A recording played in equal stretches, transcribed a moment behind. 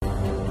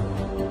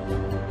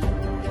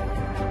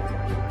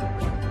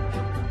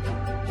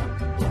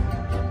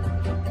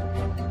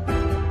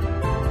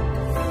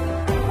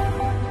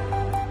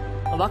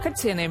Labvakar,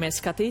 cienījamies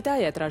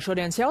skatītāji, ētrā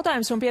šodienas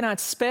jautājums un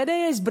pienācis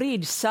pēdējais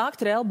brīdis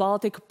sākt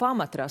Baltica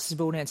pamattrases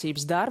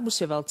būvniecības darbus,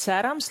 ja vēl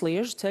ceram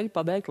sliežu ceļu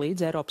pabeigt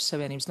līdz Eiropas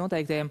Savienības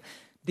noteiktajam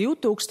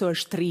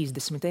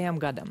 2030.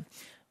 gadam.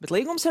 Bet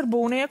līgums ar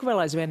būvnieku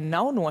vēl aizvien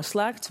nav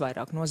noslēgts,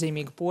 vairāku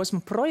nozīmīgu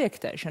posmu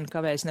projektēšana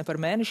kavējas ne par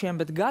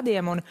mēnešiem, bet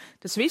gadiem, un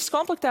tas viss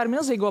komplektā ar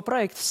milzīgo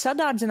projektu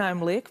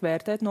sadārdzinājumu liek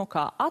vērtēt, no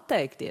kā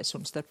atteikties,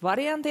 un starp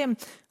variantiem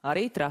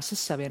arī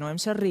trases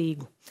savienojums ar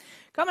Rīgu.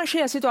 Kā mēs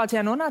šajā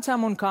situācijā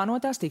nonācām un kā no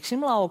tās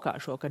tiksim laukā?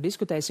 Šokar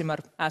diskutēsim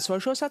ar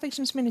esošo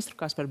satiksmes ministru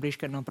Kasparu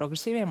Briškenu no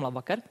progresīviem.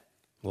 Labvakar!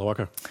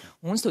 Labvakar!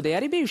 Un studijā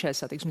arī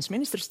bijušais satiksmes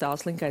ministrs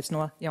Tāli Linkaitu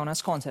no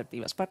jaunās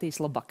konservatīvās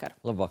partijas. Labvakar!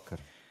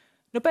 Labvakar!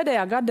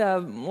 Pēdējā gada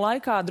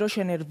laikā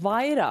droši vien ir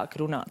vairāk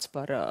runāts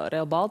par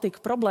Rail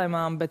Baltica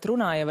problēmām, bet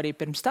runāja arī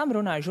pirms tam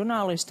runāja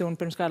žurnālisti un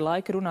pirms kāda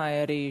laika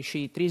runāja arī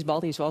šī 3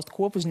 Baltijas valstu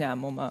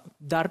kopuzņēmuma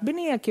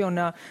darbinieki.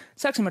 Un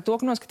sāksim ar to,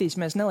 ka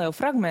noskatīsimies nelielu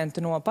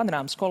fragmentu no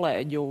panorāmas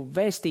kolēģu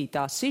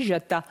vēstītā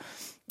sižeta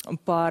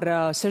par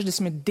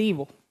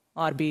 62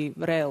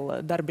 Rail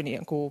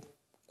darbinieku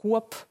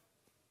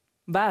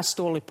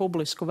vēstuli,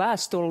 publisku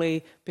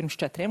vēstuli pirms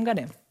 4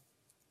 gadiem.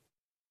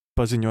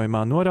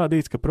 Paziņojumā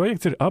norādīts, ka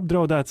projekts ir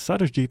apdraudēts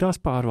sarežģītās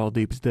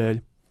pārvaldības dēļ.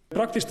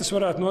 Praktiski tas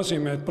varētu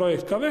nozīmēt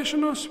projektu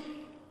kavēšanos,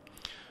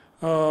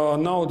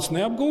 naudas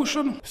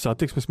neapgūšanu.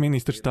 Satiksmes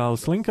ministrs Tāli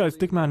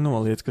Linkaitu tikmēr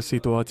noliedz, ka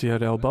situācija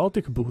ar Rail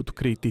Baltica būtu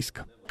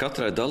kritiska.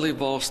 Katrai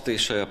dalībvalstī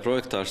šajā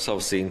projektā ir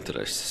savas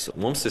intereses.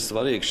 Mums ir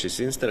svarīgi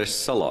šīs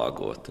intereses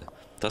salāgot.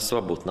 Tas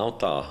varbūt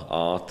nav tā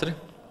ātri.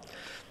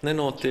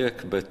 Nenotiek,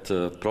 bet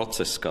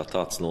process kā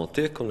tāds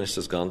notiek, un es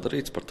esmu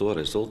gandarīts par to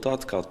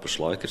rezultātu, kāds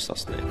pašlaik ir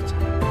sasniegts.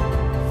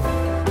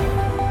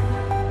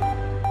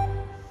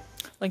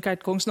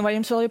 Linkaitu kungs, vai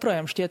jums vēl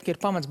joprojām šķiet, ka ir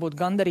pamats būt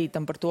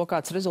gandarītam par to,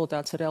 kāds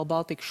rezultāts ar Rail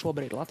Baltica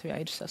šobrīd Latvijā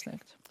ir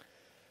sasniegts?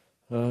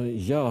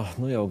 Jā,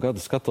 jau gadu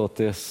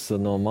skatoties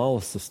no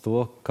malas uz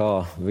to,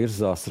 kā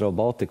virzās Rail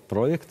Baltica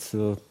projekts,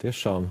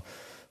 tiešām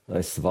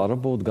es varu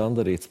būt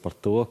gandarīts par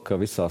to, ka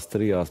visās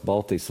 3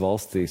 Baltijas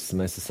valstīs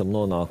mēs esam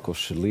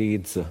nonākuši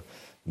līdz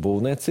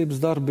būvniecības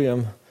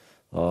darbiem.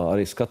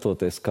 Arī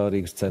skatoties, kā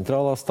Rīgas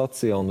centrālā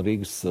stacijā un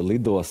Rīgas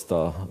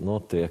lidostā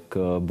notiek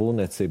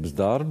būvniecības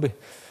darbi,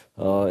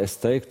 es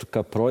teiktu,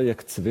 ka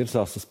projekts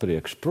virzās uz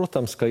priekšu.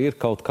 Protams, ka ir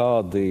kaut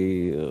kādas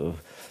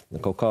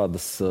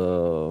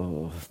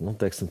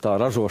teiksim tā,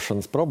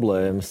 ražošanas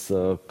problēmas,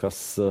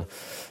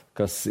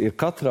 kas ir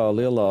katrā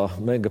lielā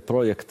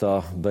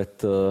megaprojektā,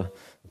 bet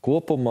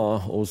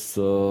kopumā uz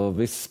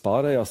visas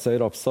pārējās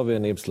Eiropas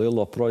Savienības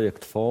lielo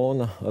projektu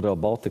fona Rail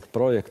Baltica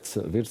projekts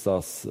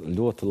virzās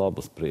ļoti labi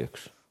uz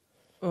priekšu.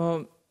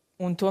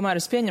 Un tomēr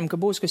es pieņemu, ka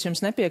būs, kas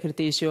jums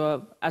nepiekritīs, jo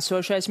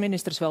esošais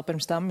ministrs, vēl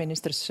pirms tam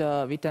ministrs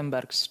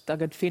Vitsenbergs,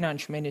 tagad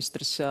finanšu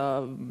ministrs,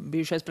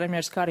 bijušais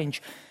premjers Kariņš.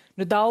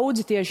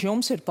 Daudzi tieši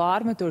jums ir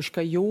pārmetuši,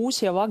 ka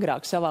jūs jau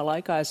agrāk savā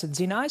laikā esat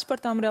zinājis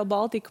par tām Rail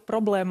Baltica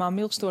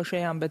problēmām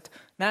ilgstošajām, bet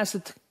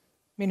neesat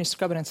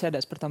ministru kabineta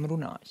sēdēs par tām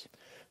runājis.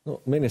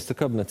 Ministra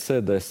kabineta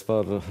sēdēs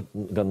var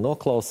gan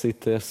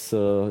noklausīties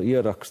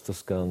ierakstus,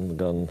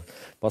 gan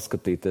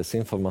paskatīties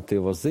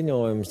informatīvos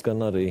ziņojumus,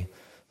 gan arī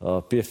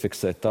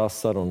piefiksēt tās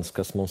sarunas,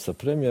 kas mums ar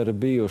premjeru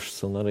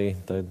bijušas, un arī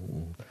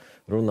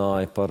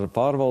runāja par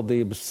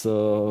pārvaldības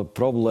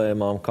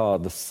problēmām,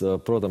 kādas,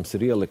 protams,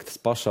 ir ieliktas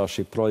pašā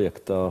šī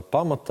projekta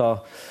pamatā.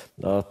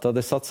 Tad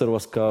es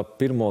atceros, ka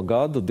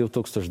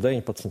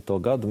 2019.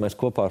 gadu, mēs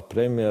kopā ar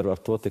premjeru ar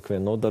to tik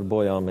vien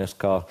nodarbojāmies,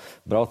 kā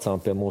braucām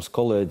pie mūsu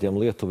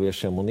kolēģiem,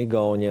 lietuviešiem un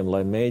igauņiem,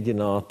 lai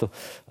mēģinātu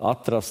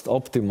atrast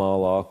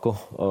optimālāku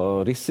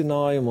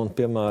risinājumu un,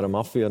 piemēram,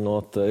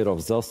 apvienot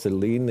Eiropas dzelzceļa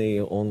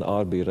līniju un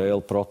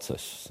Rail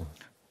procesus.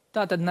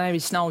 Tātad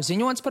nevis nav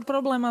ziņots par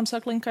problēmām,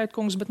 saka Linkaitu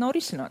kungs, bet nav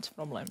risināts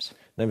problēmas.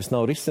 Nevis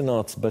nav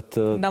risināts, bet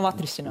nav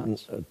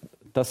atrisināts.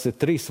 Tas ir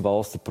 3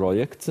 valstu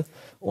projekts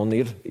un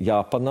ir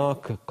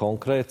jāpanāk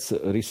konkrēts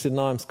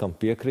risinājums, kam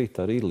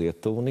piekrīt arī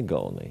Lietuva un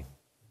Igaunija.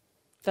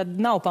 Tad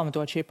nav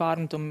pamatot šie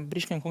pārmetumi.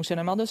 Briškenu kungs, ja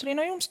nemaldos arī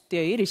no jums,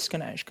 tie ir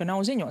izskanējuši, ka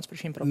nav ziņots par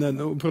šīm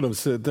problēmām.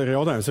 Protams, te ir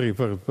jautājums arī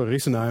par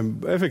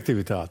risinājumu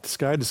efektivitāti.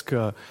 Skaidrs,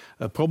 ka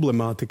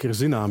problemātika ir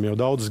zinām jau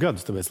daudzus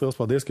gadus, tāpēc liels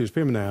paldies, ka jūs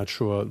pieminējāt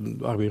šo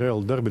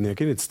Rail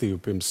darbinieku iniciatīvu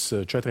pirms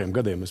 4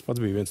 gadiem. Es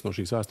pats biju viens no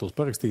šīs vēstules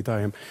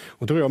parakstītājiem,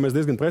 un tur jau mēs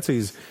diezgan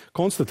precīzi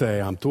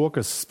konstatējām to,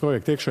 kas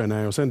projekta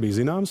iekšēnē jau sen bija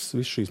zināms,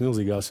 visas šīs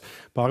milzīgās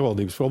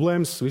pārvaldības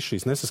problēmas, visas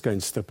šīs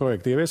nesaskaņas starp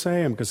projektu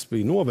ieviesējiem, kas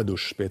bija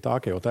novedušas pie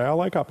tā, ka jau tajā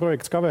laikā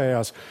projekts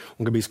kavējās,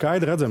 un ka bija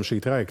skaidri redzama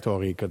šī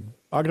trajektorija, kad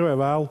agri vai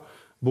vēlu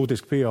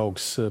būtiski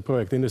pieaugs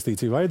projekta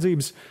investīciju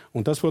vajadzības,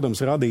 un tas,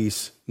 protams, radīs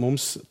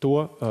mums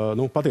to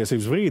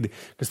patiesības brīdi,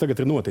 kas tagad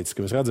ir noticis,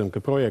 ka mēs redzam,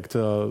 ka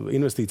projekta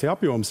investīcija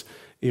apjoms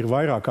ir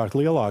vairāk kārt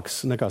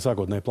lielāks nekā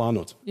sākotnēji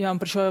plānots. Jā, un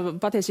par šo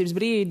patiesības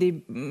brīdi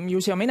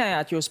jūs jau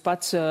minējāt, jūs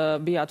pats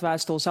bijāt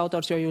vēstules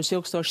autors, jo jūs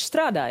ilgstoši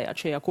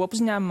strādājāt šajā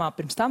kopuzņēmumā,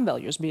 pirms tam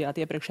vēl jūs bijāt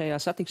iepriekšējā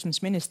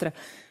satiksmes ministra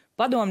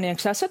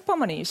padomnieks. Esat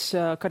pamanījis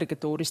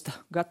karikatūrista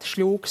Gata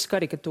Šļūkas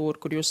karikatūru,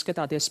 kur jūs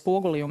skatāties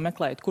spogulī un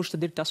meklējat, kurš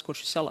tad ir tas,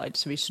 kurš ir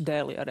salaidis visu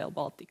dēli ar Rail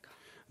Baltica?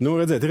 Nu,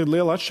 redziet, ir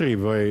liela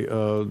atšķirība, vai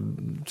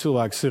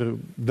cilvēks ir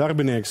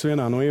darbinieks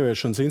vienā no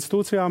ieviešanas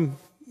institūcijām,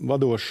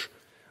 vadošs,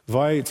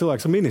 vai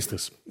cilvēks ir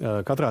ministrs.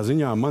 Katrā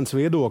ziņā mans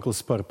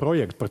viedoklis par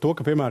projektu, par to,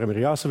 ka, piemēram,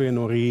 ir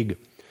jāsavieno Rīga,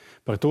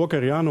 par to, ka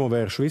ir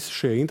jānovērš visi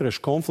šie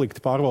interešu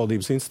konflikti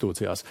pārvaldības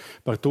institūcijās,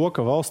 par to,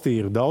 ka valstī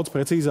ir daudz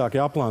precīzāk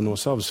jāplāno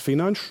savas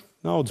finanšu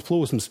naudas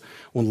plūsmas,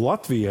 un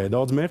Latvijai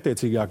daudz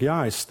mērķtiecīgāk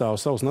jāaizstāv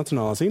savas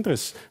nacionālās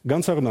intereses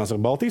gan sarunās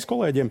ar Baltijas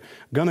kolēģiem,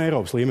 gan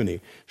Eiropas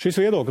līmenī.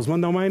 Šis viedoklis man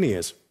nav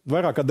mainījies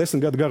vairāk kā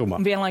 10 gadu garumā.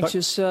 Vienlaiks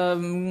jūs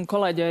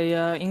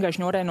kolēģei Ingai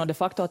Šnorei no de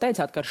facto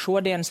teicāt, ka ar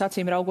šodienas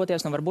acīm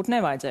raugoties, varbūt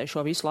nevajadzēja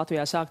šo visu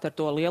Latvijā sākt ar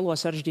to lielo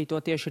sarežģīto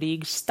tieši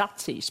Rīgas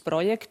stacijas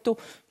projektu.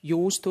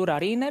 Jūs tur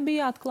arī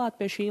nebijāt klāt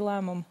pie šī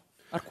lēmuma?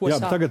 Jā,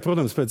 tagad,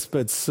 protams,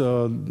 pēc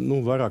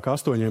vairāk kā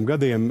 8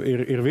 gadiem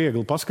ir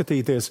viegli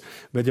paskatīties,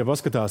 bet ja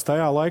paskatās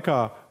tajā laikā,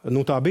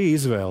 tā bija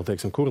izvēle,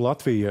 teiksim, kur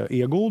Latvija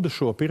iegulda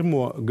šo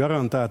pirmo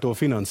garantēto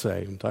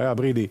finansējumu. Tajā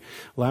brīdī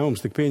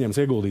lēmums tika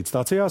pieņemts ieguldīt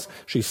stacijās.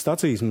 Šīs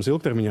stacijas mums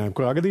ilgtermiņā,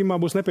 kurā gadījumā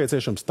būs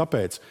nepieciešams,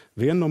 tāpēc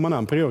viena no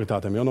manām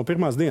prioritātēm jau no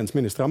pirmās dienas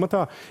ministra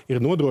amatā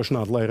ir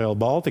nodrošināt, lai Rail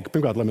Baltica,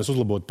 pirmkārt, lai mēs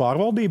uzlabotu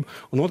pārvaldību,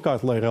 un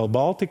otrkārt, lai Rail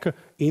Baltica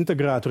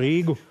integrētu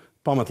Rīgu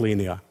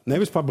pamatlīnijā.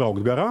 Nevis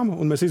pabraukt garām,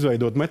 un mēs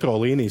izveidot metro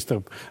līnijas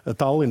starp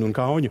Tallinu un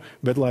Kauņu,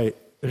 bet lai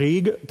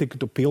Rīga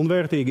tiktu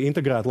pilnvērtīgi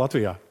integrēta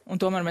Latvijā. Un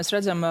tomēr mēs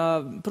redzam,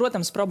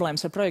 protams,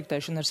 problēmas ar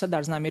projektēšanu, ar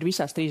sadārdzinājumu ir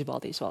visās 3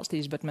 Baltijas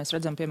valstīs, bet mēs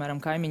redzam, piemēram,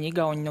 kaimiņi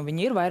Igauņi,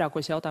 viņi ir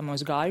vairākos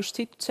jautājumos gājuši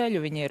citu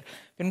ceļu, viņi ir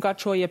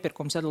pirmkārt šo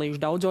iepirkumu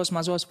sadalījuši daudzos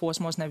mazos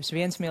posmos, nevis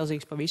viens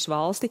milzīgs pa visu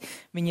valsti.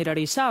 Viņi ir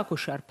arī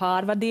sākuši ar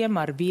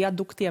pārvadiem, ar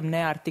viaduktiem,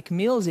 ne ar tik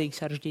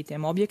milzīgi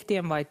sarežģītiem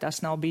objektiem, vai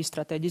tas nav bijis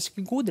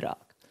strateģiski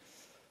gudrāk?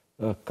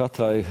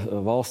 Katrai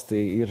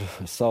valstī ir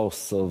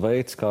savs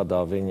veids,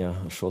 kādā viņa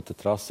šo te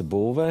trasi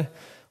būvē.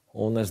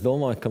 Un es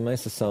domāju, ka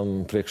mēs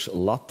esam priekš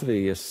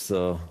Latvijas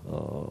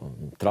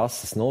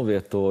trases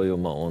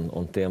novietojuma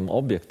un tiem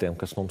objektiem,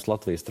 kas mums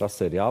Latvijas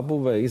trasē ir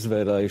jābūvē,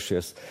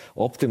 izvērējušies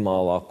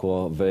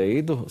optimālāko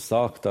veidu,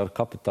 sākt ar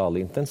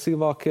kapitāli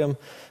intensīvākiem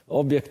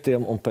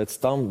objektiem un pēc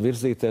tam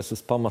virzīties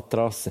uz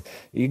pamattrasi.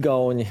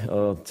 Igauņi,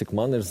 cik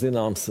man ir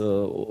zināms,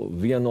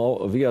 vienu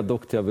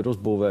viaduktu jau ir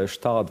uzbūvējuši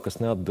tādu, kas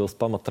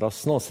neatbilst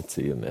pamattrases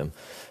nosacījumiem.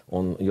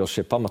 Jo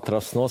šie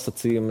pamattrases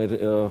nosacījumi ir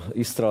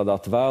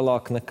izstrādāti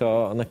vēlāk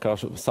nekā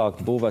sākt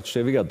būvēt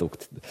šie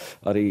viadukti.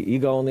 Arī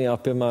Igaunijā,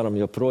 piemēram,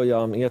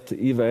 joprojām iet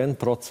IVN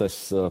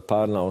process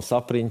Pērnavas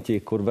apriņķī,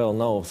 kur vēl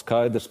nav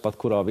skaidrs, pat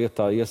kurā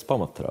vietā ies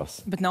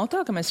pamattrase. Bet nav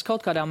tā, ka mēs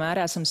kaut kādā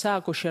mērā esam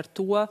sākuši ar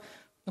to,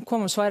 ko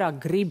mums vairāk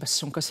gribas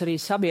un kas arī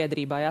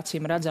sabiedrībā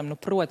acīm redzam,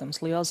 protams,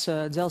 liels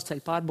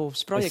dzelzceļa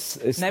pārbūves projekts.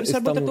 Nevis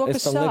varbūt ar to,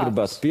 kas sāks. Es tam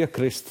negribētu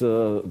piekrist.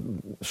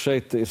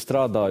 Šeit ir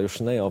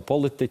strādājuši ne jau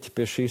politiķi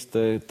pie šīs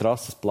te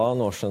trases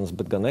plānošanas,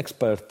 bet gan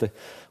eksperti.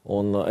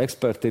 Un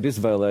eksperti ir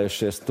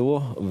izvēlējušies to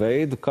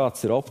veidu,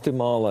 kāds ir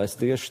optimālais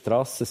tieši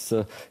trases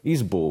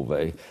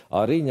izbūvēji.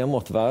 Arī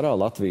ņemot vērā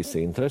Latvijas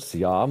intereses,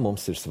 jā,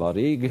 mums ir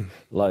svarīgi,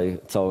 lai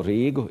caur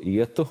Rīgu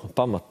ietu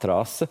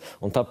pamattrase,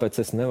 un tāpēc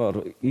es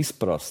nevaru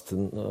izprast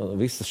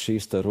visas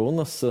šīs te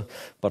runas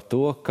par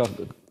to, ka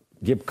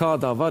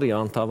jebkādā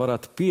variantā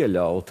varētu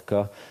pieļaut,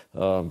 ka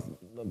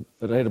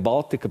Rail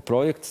Baltica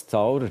projekts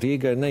cauri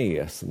Rīgai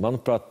neies.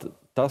 Manuprāt,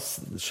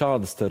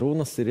 šādas te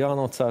runas ir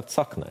jānocērt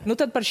saknē.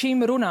 Tad par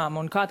šīm runām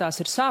un kā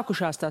tās ir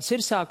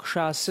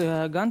sākušās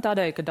gan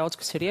tādēļ, ka daudz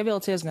kas ir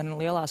ievilcies, gan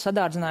lielā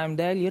sadārdzinājuma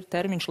dēļ ir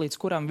termiņš, līdz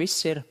kuram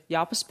viss ir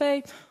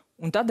jāpaspēj,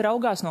 un tad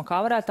raugās, no kā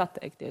varētu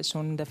atteikties.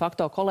 Un de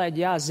facto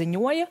kolēģi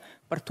ziņoja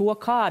par to,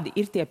 kādi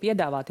ir tie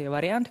piedāvātie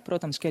varianti.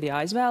 Protams, ka ir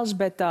jāizvēlas,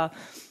 bet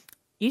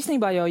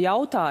īstenībā jau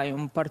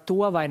jautājumu par to,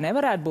 vai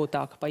nevarētu būt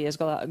tā, ka paies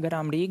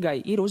garām Rīgai,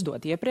 ir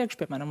uzdot iepriekš,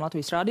 piemēram,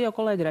 Latvijas radio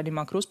kolēģi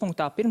redzījumā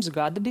Kruspunktā pirms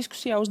gada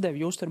diskusijā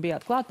uzdevi, jūs tur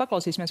bijāt klāt.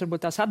 Paklausīsimies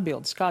varbūt tās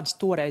atbildes, kādas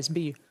toreiz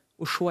bija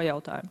uz šo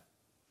jautājumu.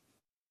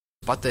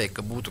 Pateikt,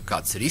 ka būtu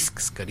kāds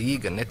risks, ka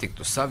Rīga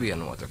netiktu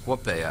savienota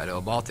kopējā Rail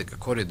Baltica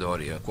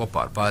koridorī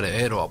kopā ar pārējo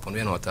Eiropu un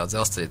vienotā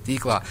dzelzceļa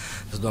tīklā,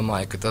 es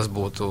domāju, ka tas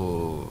būtu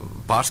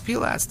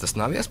pārspīlēts, tas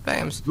nav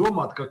iespējams.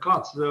 Domāt, ka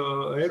kāds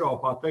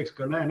Eiropā teiks,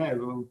 ka nē,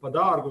 pa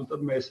dārgu, un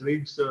tad mēs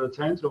Rīgas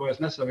centru vairs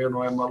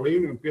nesavienojam ar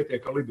līniju un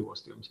pietiek ar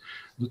lidostiem.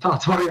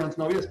 Tāds variants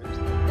nav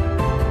iespējams.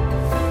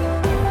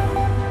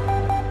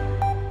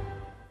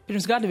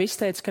 Pirms gada viss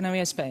teica, ka nav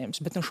iespējams,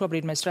 bet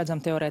šobrīd mēs redzam,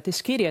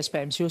 teorētiski ir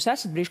iespējams. Jūs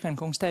esat, Briškenu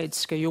kungs,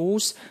 teicis, ka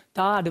jūs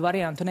tādu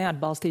variantu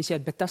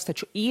neatbalstīsiet, bet tas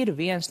taču ir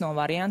viens no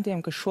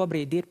variantiem, kas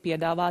šobrīd ir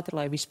piedāvāti,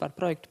 lai vispār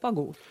projektu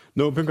pagūtu.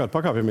 Pirmkārt,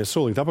 pakāpjamies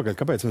solīt apakaļ,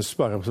 kāpēc mēs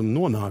vispār esam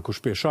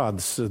nonākuši pie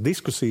šādas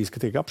diskusijas,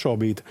 ka tiek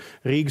apšaubīta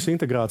Rīgas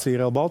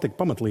integrācija Rail Baltica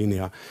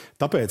pamatlīnijā.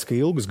 Tāpēc, ka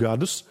ilgus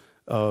gadus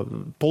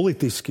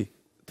politiski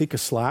tika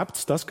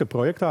slēpts tas, ka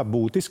projektā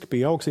būtiski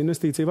pieaugs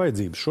investīciju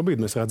vajadzības. Šobrīd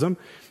mēs redzam,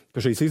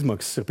 ka šīs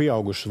izmaksas ir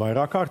pieaugušas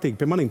vairāk kārtīgi.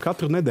 Pie maniem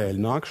katru nedēļu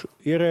nākšu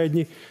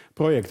ierēģi,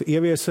 projekta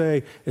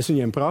ieviesēji. Es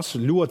viņiem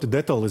prasu ļoti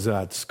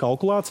detalizētas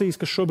kalkulācijas,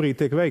 kas šobrīd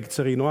tiek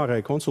veikts arī no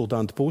ārēja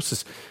konsultanta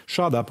puses.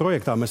 Šādā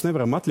projektā mēs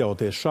nevaram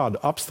atļauties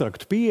šādu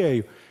abstraktu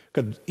pieeju,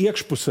 kad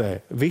iekšpusē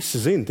visi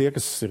zina, tie,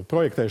 kas ir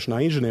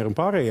projektēšanā, inženieri un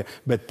pārējie,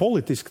 bet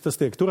politiski tas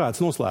tiek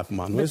turēts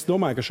noslēpumā. Es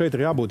domāju, ka šeit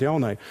ir jābūt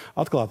jaunai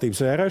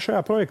atklātības ērai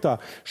šajā projektā.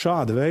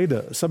 Šāda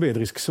veida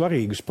sabiedriski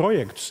svarīgus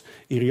projektus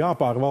ir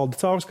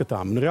jāpārvalda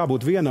caurskatām un ir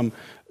jābūt vienam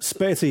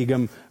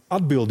spēcīgam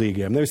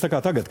atbildīgiem. Nevis tā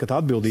kā tagad, kad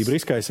atbildība ir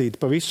izkaisīta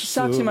pa visu.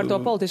 Sāksim ar to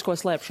politisko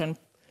slēpšanu.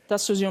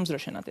 Tas uz jums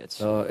droši vien attiecas.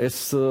 Es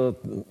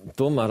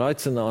tomēr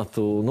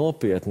aicinātu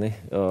nopietni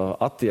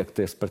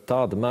attiekties pret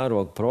tādu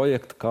mērogu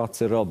projektu,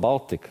 kāds ir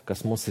Baltica,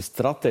 kas mums ir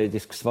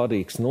strateģiski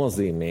svarīgs,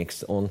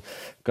 nozīmīgs un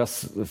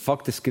kas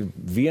faktiski ir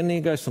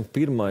vienīgais un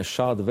pirmais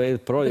šāda veida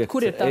projekts Eiropā.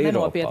 Kur ir tā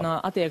nenopietnā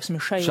attieksme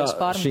šajos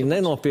pārmetumos? Šī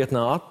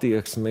nenopietnā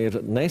attieksme ir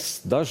nes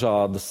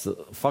dažādas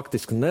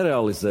faktiski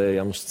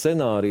nerealizējamas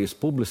scenārijas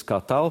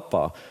publiskā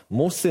telpā,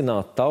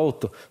 musināt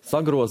tautu,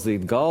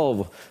 sagrozīt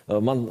galvu.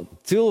 Man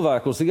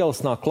cilvēku uz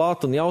ielas nāk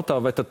klāt un jautā,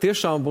 vai tad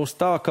tiešām būs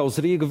tā, ka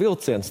uz Rīga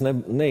vilciens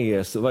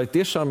neies, vai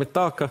tiešām ir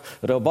tā, ka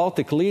Rail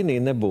Baltica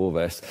līnija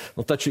nebūvēs.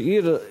 Taču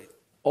ir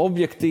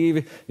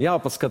objektīvi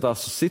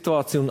jāpaskatās uz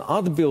situāciju un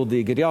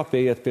atbildīgi ir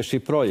jāpieiet pie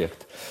šī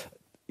projekta.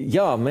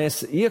 Jā,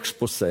 mēs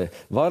iekšpusē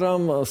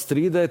varam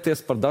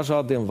strīdēties par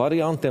dažādiem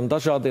variantiem,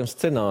 dažādiem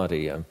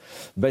scenārijiem,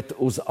 bet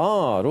uz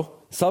āru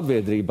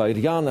sabiedrībā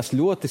ir jānes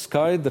ļoti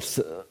skaidrs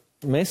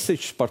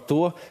message par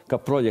to, ka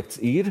projekts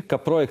ir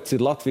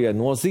Latvijai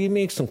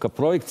nozīmīgs un ka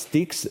projekts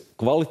tiks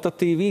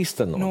kvalitatīvi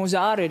īstenot. Uz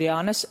āru ir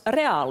jānes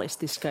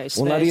realistiskais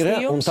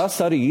vēstījums. Un tas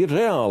arī ir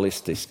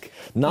realistiski.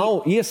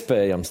 Nav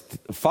iespējams,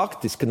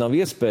 faktiski nav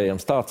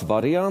iespējams tāds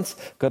variants,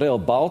 ka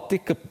Rail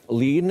Baltica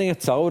līnija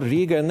cauri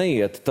Rīgai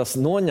neiet. Tas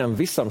noņem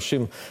visam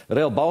šim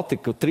Rail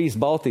Baltica 3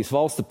 Baltijas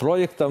valstu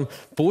projektam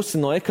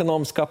pusi no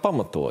ekonomiskā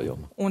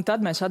pamatojuma. Un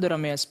tad mēs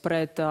atduramies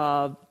pret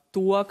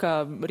to,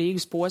 ka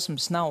Rīgas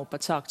posms nav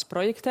pat sākts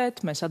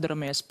projektēt, mēs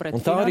atduramies pret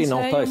finansējumu. Un tā arī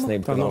nav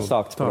taisnība, ka nav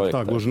sākts projektēt.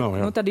 Tā gluži nav,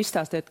 jā. Tad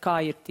izstāstiet, kā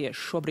ir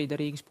tieši šobrīd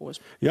ar Rīgas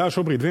posmu. Jā,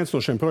 šobrīd viens no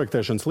šiem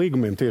projektēšanas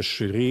līgumiem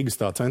tieši Rīgas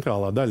tā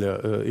centrālā daļa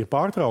ir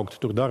pārtraukta.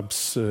 Tur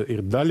darbs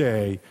ir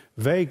daļēji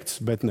veikts,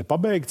 bet ne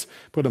pabeigts.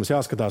 Protams,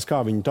 jāskatās, kā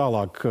viņu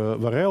tālāk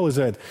var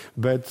realizēt,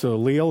 bet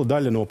liela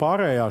daļa no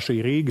pārējā šī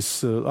Rīgas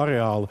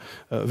areāla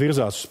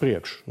virzās uz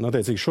priekšu. Un,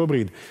 attiecīgi,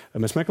 šobrīd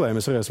mēs meklējam,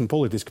 es arī esmu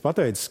politiski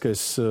pateicis, ka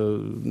es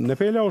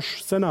nepieļaušu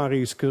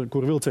scenārijus,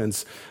 kur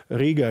vilciens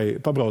Rīgai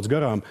pabrauc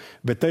garām,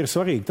 bet te ir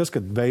svarīgi tas, ka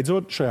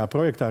beidzot šajā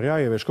projektā ir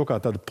jāievieš kaut kā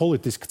tāda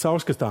politiska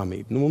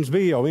caurskatāmība. Mums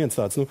bija jau viens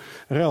tāds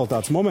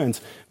realitātes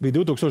moments,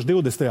 bija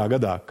 2020.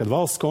 gadā, kad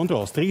valsts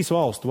kontrolas, 3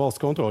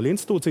 valsts kontroļu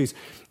institūcijas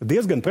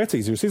diezgan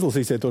precīzi, jūs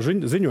izlasīsiet to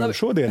ziņojumu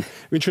šodien,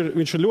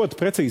 viņš ir ļoti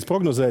precīzi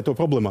prognozēja to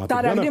problemātiku.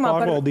 Gan ar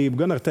pārvaldību,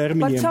 gan ar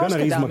termiņiem, gan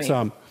ar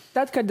izmaksām.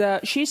 Tad, kad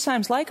šīs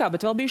saimnes laikā,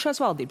 bet vēl bijušās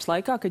valdības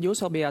laikā, kad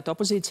jūs vēl bijāt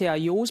opozīcijā,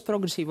 jūs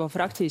progresīvo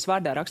frakcijas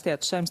vārdā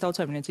rakstījāt uz Saeimas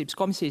Tautsaimniecības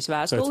komisijas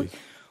vēstuli,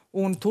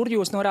 un tur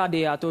jūs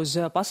norādījāt uz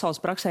pasaules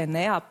praksē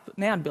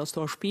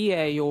neatbilstošu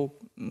pieeju,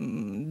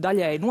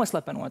 daļēji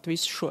noslepenot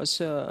visus šos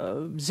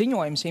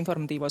ziņojumus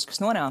informatīvos,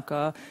 kas nonāk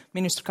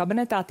ministru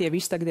kabinetā. Tie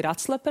visi tagad ir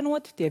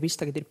atslepenoti, tie visi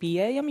tagad ir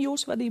pieejami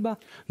jūsu vadībā?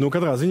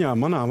 Katrā ziņā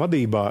manā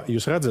vadībā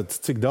jūs redzat,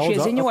 cik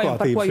daudz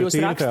atklātības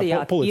ir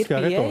tajā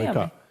politiskā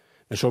retorikā.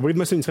 Šobrīd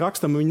mēs viņus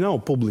rakstam, viņi nav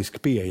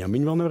publiski pieejami,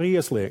 viņi vēl nevar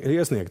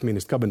iesniegt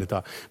ministru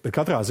kabinetā, bet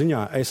katrā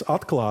ziņā es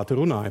atklāti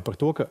runāju par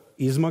to, ka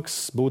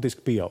izmaksas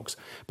būtiski pieaugs,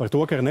 par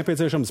to, ka ir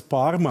nepieciešams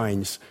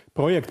pārmaiņas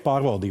projektu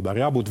pārvaldībā,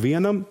 ir jābūt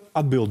vienam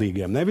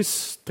atbildīgiem,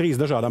 nevis 3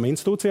 dažādām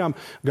institūcijām,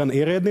 gan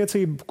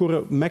ierēdniecība, kura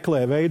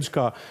meklē veidus,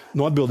 kā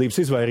no atbildības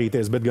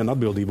izvairīties, bet gan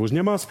atbildību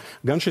uzņemās,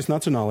 gan šis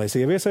nacionālais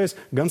ieviesējs,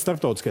 gan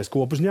starptautiskais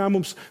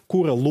kopuzņēmums,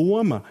 kura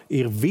loma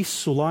ir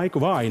visu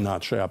laiku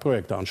vājināt šajā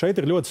projektā. Un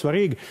šeit ir ļoti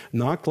svarīgi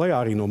nākt klajā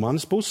arī no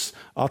manas puses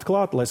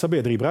atklāt, lai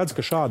sabiedrība redz,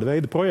 ka šāda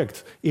veida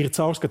projekts ir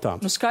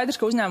caurskatāms. Skaidrs,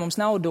 ka uzņēmums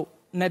naudu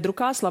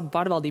nedrukās, laba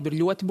pārvaldība ir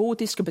ļoti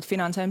būtiska, bet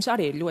finansējums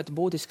arī ir ļoti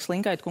būtisks.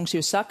 Linkaitu kungs,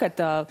 jūs sakat,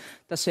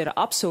 tas ir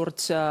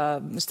absurds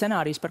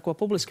scenārijs, par ko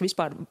publiski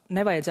vispār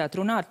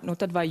nevajadzētu runāt.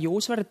 Tad vai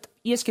jūs varat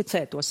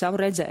ieskicēt to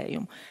savu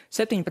redzējumu?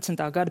 17.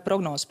 gada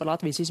prognozes par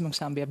Latvijas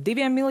izmaksām bija ap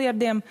 2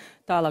 miljardiem,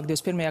 tālāk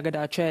 21.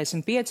 gadā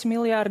 45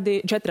 miljardi,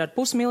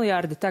 4,5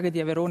 miljardi, tagad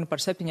jau ir runa par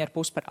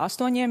 7,5 par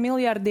 8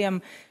 miljardiem.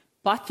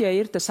 Pat, ja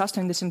ir tas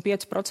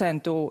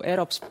 85%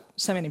 Eiropas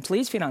Savienības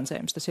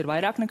līdzfinansējums, tas ir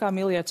vairāk nekā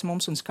miljards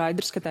mums un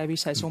skaidrs, ka tai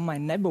visai summai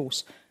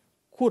nebūs.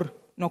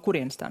 No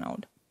kurienes tā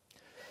nauda?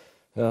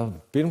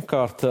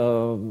 Pirmkārt,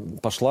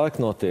 pašlaik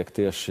notiek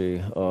tieši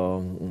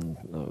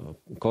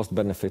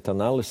cost-benefit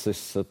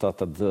analysis,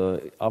 tātad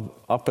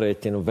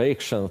aprēķinu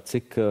veikšana,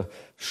 cik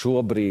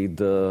šobrīd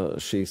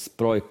šīs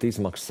projekta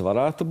izmaksas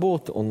varētu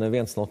būt, un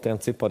neviens no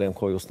tiem cipariem,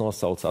 ko jūs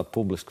nosaucāt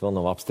publiski, vēl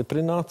nav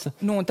apstiprināts.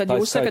 Un tad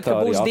jūs sakat,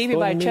 ka būs 2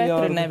 vai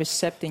 4, nevis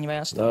 7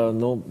 vai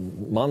 8?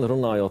 Man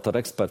runājot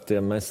ar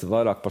ekspertiem, mēs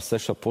vairāk par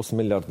 6,5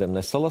 miljardiem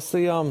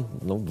nesalasījām.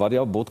 Var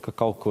jau būt, ka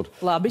kaut kur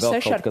vēl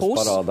kaut kas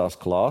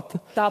parādās klāt.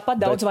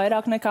 Tāpat daudz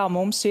vairāk nekā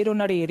mums ir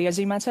un arī ir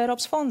iezīmēts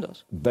Eiropas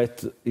fondos.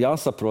 Bet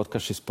jāsaprot,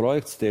 ka šis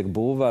projekts tiek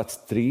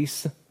būvēts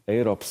 3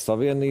 Eiropas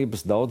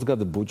Savienības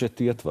daudzgada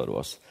budžeta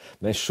ietvaros.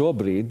 Mēs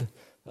šobrīd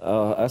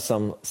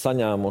esam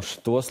saņēmuši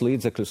tos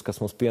līdzekļus,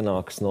 kas mums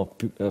pienāks no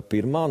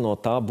no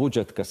tā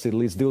budžeta, kas ir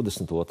līdz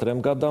 22.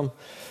 gadam.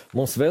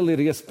 Mums vēl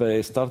ir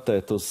iespēja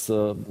startēt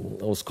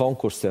uz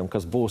konkursiem,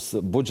 kas būs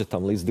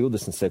budžetam līdz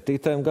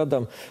 27.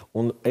 gadam,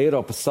 un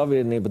Eiropas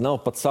Savienība nav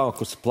pat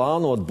sākusi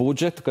plānot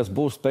budžetu, kas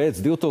būs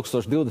pēc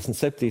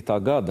 2027.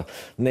 gada.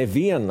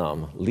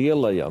 Nevienam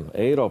lielajam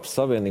Eiropas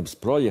Savienības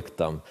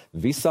projektam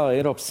visā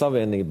Eiropas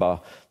Savienībā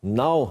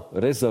nav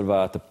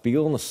rezervēta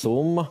pilna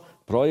summa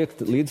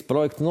līdz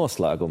projekta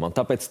noslēgumam.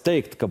 Tāpēc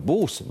teikt, ka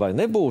būs vai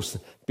nebūs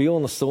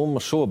pilna summa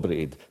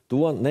šobrīd,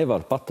 to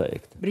nevar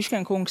pateikt.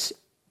 Briškenu kungs,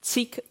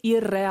 cik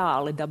ir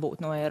reāli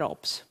dabūt no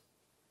Eiropas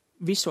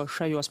visos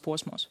šajos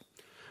posmos?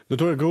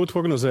 To ir grūti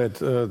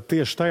prognozēt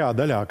tieši tajā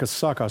daļā, kas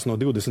sākās no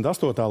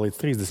 28. līdz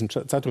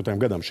 34.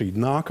 gadam. Šī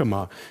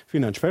nākamā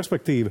finanšu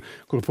perspektīva,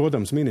 kur,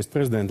 protams, ministra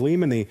prezidenta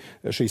līmenī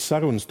šīs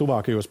sarunas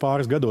tuvākajos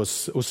pāris gados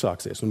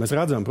uzsāksies. Un mēs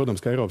redzam,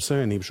 protams, ka Eiropas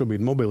Savienība šobrīd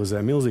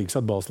mobilizē milzīgas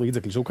atbalsta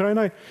līdzekļus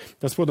Ukrainai.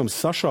 Tas, protams,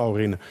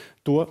 sašaurina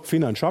to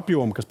finanšu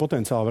apjomu, kas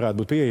potenciāli varētu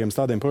būt pieejams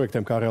tādiem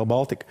projektiem kā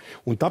Baltica.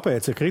 Un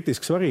tāpēc ir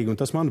kritiski svarīgi,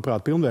 un tas,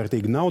 manuprāt,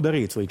 pilnvērtīgi nav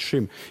darīts līdz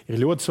šim. Ir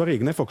ļoti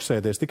svarīgi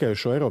nefokusēties tikai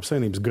uz šo Eiropas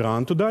Savienības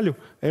grantu daļu,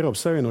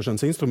 Eiropas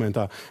Savienošanas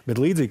instrumentā, bet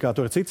līdzīgi kā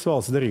to ir citas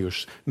valsts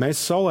darījušas.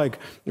 Mēs savulaik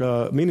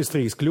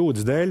ministrijas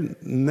kļūdas dēļ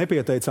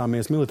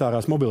nepieteicāmies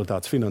militārās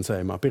mobilitātes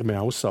finansējumā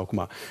pirmajā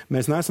uzsaukumā.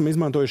 Mēs neesam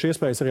izmantojuši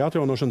iespējas arī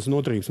atjaunošanas un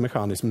noturības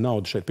mehānismu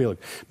naudu šeit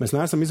pielikt. Mēs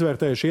neesam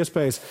izvērtējuši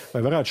iespējas,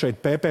 vai varētu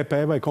šeit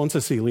PPP vai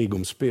koncesiju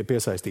līgums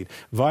piesaistīt,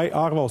 vai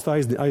ārvalstu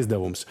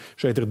aizdevums.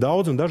 Šeit ir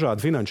daudz un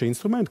dažādi finanšu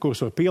instrumenti,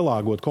 kurus var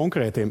pielāgot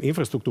konkrētiem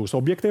infrastruktūras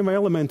objektiem vai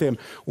elementiem,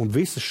 un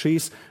visas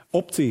šīs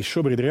opcijas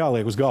šobrīd ir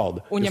jāliek uz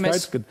galda. Un, ja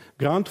skaidrs, ka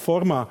grantu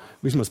formā,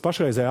 vismaz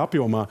pašreizējā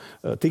apjomā,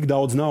 tik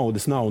daudz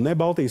naudas nav ne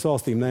Baltijas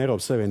valstīm, ne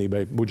Eiropas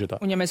Savienībai budžetā.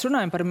 Un ja mēs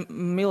runājam par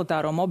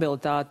militāro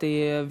mobilitāti,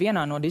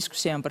 vienā no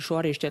diskusijām par šo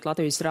arī šķiet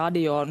Latvijas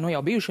radio,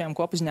 jau bijušajiem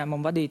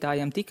kopuzņēmumu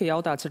vadītājiem tika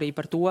jautāts arī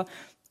par to,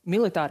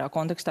 militārā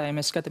kontekstā, ja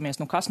mēs skatāmies,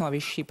 kas no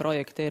visu šī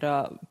projekta ir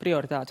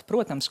prioritāte.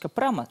 Protams, ka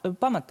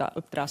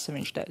pamattrase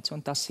viņš teica,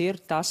 un tas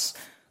ir tas,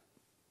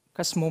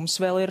 kas mums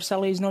vēl ir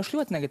salīdzinoši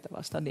ļoti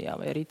negatīvā stadijā,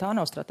 vai arī tā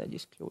nav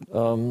strateģiski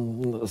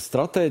kļūda?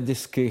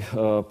 Strateģiski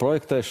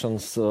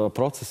projektēšanas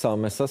procesā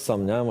mēs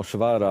esam ņēmuši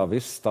vērā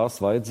visas tās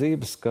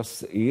vajadzības, kas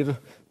ir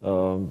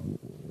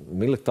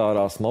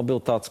militārās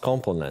mobilitātes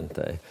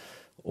komponentē.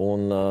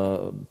 Un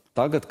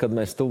tagad, kad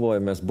mēs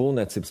tuvojamies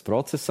būvniecības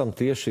procesam,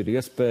 tieši ir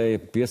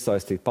iespēja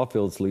piesaistīt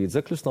papildus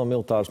līdzekļus no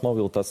militāras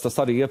mobilitātes. Tas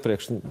arī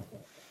iepriekš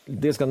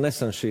diezgan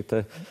nesen šī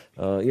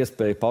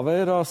iespēja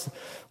pavērās.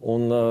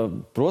 Un,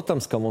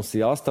 protams, ka mums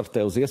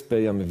jāstartē uz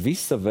iespējami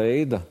visa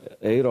veida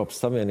Eiropas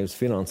Savienības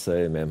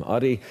finansējumiem.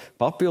 Arī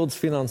papildus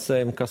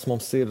finansējumi, kas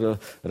mums ir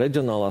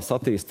reģionālās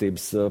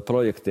attīstības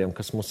projektiem,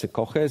 kas mums ir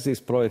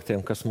kohēzijas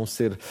projektiem, kas mums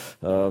ir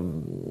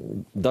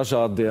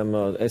dažādiem,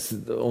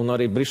 un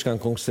arī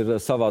Briškenu kungs ir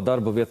savā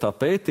darba vietā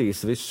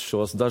pētījis visus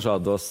šos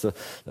dažādos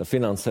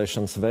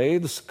finansēšanas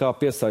veidus, kā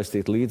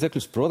piesaistīt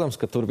līdzekļus. Protams,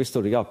 ka tur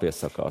visur ir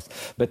jāpiesakās.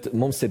 Bet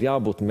mums ir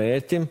jābūt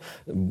mērķim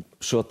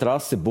šo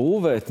trasi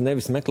būvēt,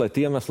 nevis meklēt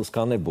iemeslus,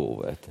 kā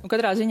nebūvēt.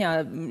 Katrā ziņā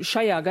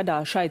šajā gadā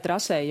šai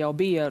trasē jau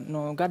bija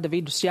no gada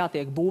vidus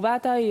jātiek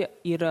būvētāji,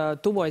 ir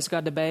tuvojas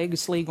gada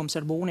beigas, līgums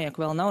ar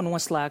būvnieku vēl nav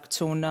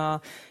noslēgts, un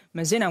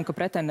mēs zinām, ka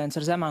pretendents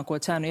ar zemāko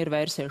cenu ir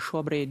vērsies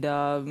šobrīd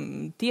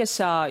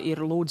tiesā,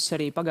 ir lūdzis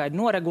arī pagaidu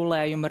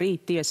noregulējumu,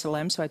 rīt tiesa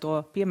lems, vai to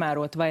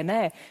piemērot vai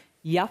nē.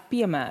 Ja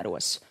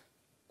piemēros,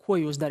 ko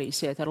jūs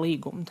darīsiet ar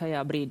līgumu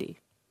tajā brīdī?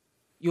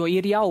 Jo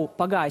ir jau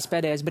pagājis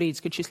pēdējais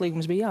brīdis, kad šis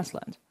līgums bija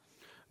jāslēdz.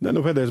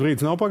 Pēdējais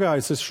brīdis nav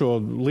pagājis. Es šo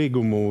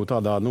līgumu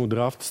tādā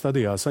drafta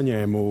stadijā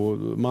saņēmu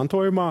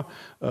mantojumā.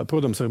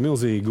 Protams, ar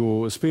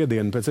milzīgu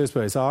spiedienu pēc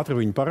iespējas ātri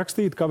viņu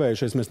parakstīt.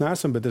 Kavējušies mēs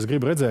neesam, bet es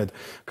gribu redzēt,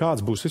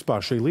 kāds būs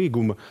vispār šī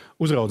līguma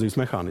uzraudzības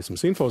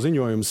mehānisms. Info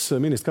ziņojums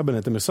ministra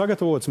kabinetam ir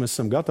sagatavots. Mēs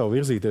esam gatavi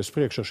virzīties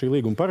priekš ar šī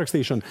līguma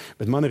parakstīšanu,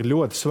 bet man ir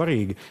ļoti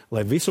svarīgi,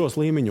 lai visos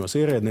līmeņos,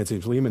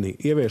 ierēdniecības līmenī,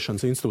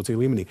 ieviešanas institūciju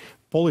līmenī,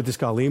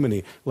 politiskā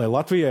līmenī, lai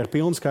Latvijai ir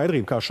pilna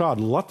skaidrība, kā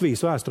šādu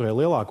Latvijas vēsturē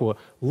lielāko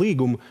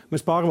līgumu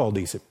mēs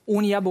pārvaldīsim.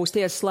 Un ja būs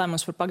tiesas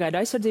lēmums par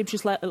pagaidu aizsardzību,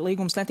 šis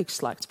līgums netiks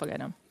slēgts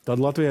pagaidām? Tad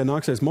Latvijai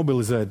nāksies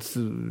mobilizēt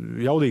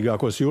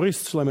jaudīgākos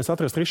juristus, lai mēs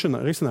atrastu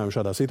risinājumu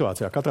šādā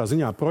situācijā. Katrā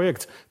ziņā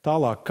projekts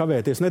tālāk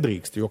kavēties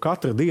nedrīkst, jo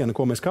katra diena,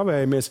 ko mēs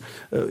kavējamies,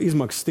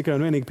 izmaksas tikai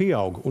un vienīgi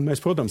pieaug. Un mēs,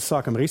 protams,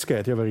 sākam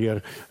riskēt jau arī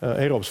ar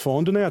Eiropas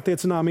fondu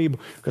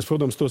neattiecināmību, kas,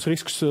 protams, tos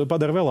riskus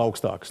padara vēl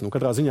augstākus.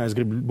 Katrā ziņā es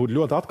gribu būt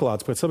ļoti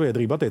atklāts pret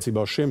sabiedrību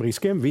attiecībā uz šiem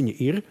riskiem.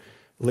 Viņi ir.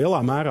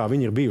 Lielā mērā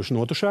viņi ir bijuši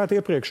notušēti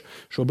iepriekš.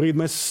 Šobrīd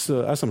mēs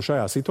esam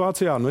šajā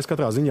situācijā. Es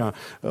katrā ziņā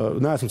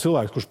neesmu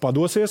cilvēks, kurš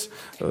padosies.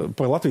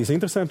 Par Latvijas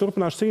interesēm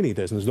turpināšu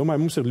cīnīties. Es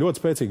domāju, mums ir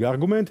ļoti spēcīgi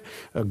argumenti,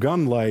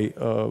 gan lai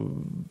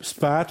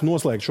spētu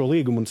noslēgt šo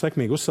līgumu un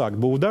sekmīgi uzsākt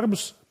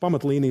būvdarbus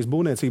pamatlīnijas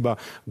būvniecībā,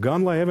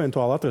 gan lai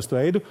eventuāli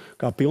atrastu veidu,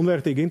 kā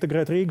pilnvērtīgi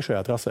integrēt Rīgu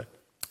šajā trasē.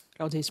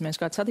 Raudzīsimies,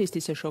 kā tas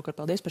attīstīsies šokar.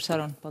 Paldies par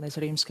sarunu. Paldies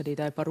arī jums,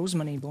 skatītāji, par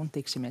uzmanību un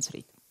tiksimies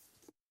rīt.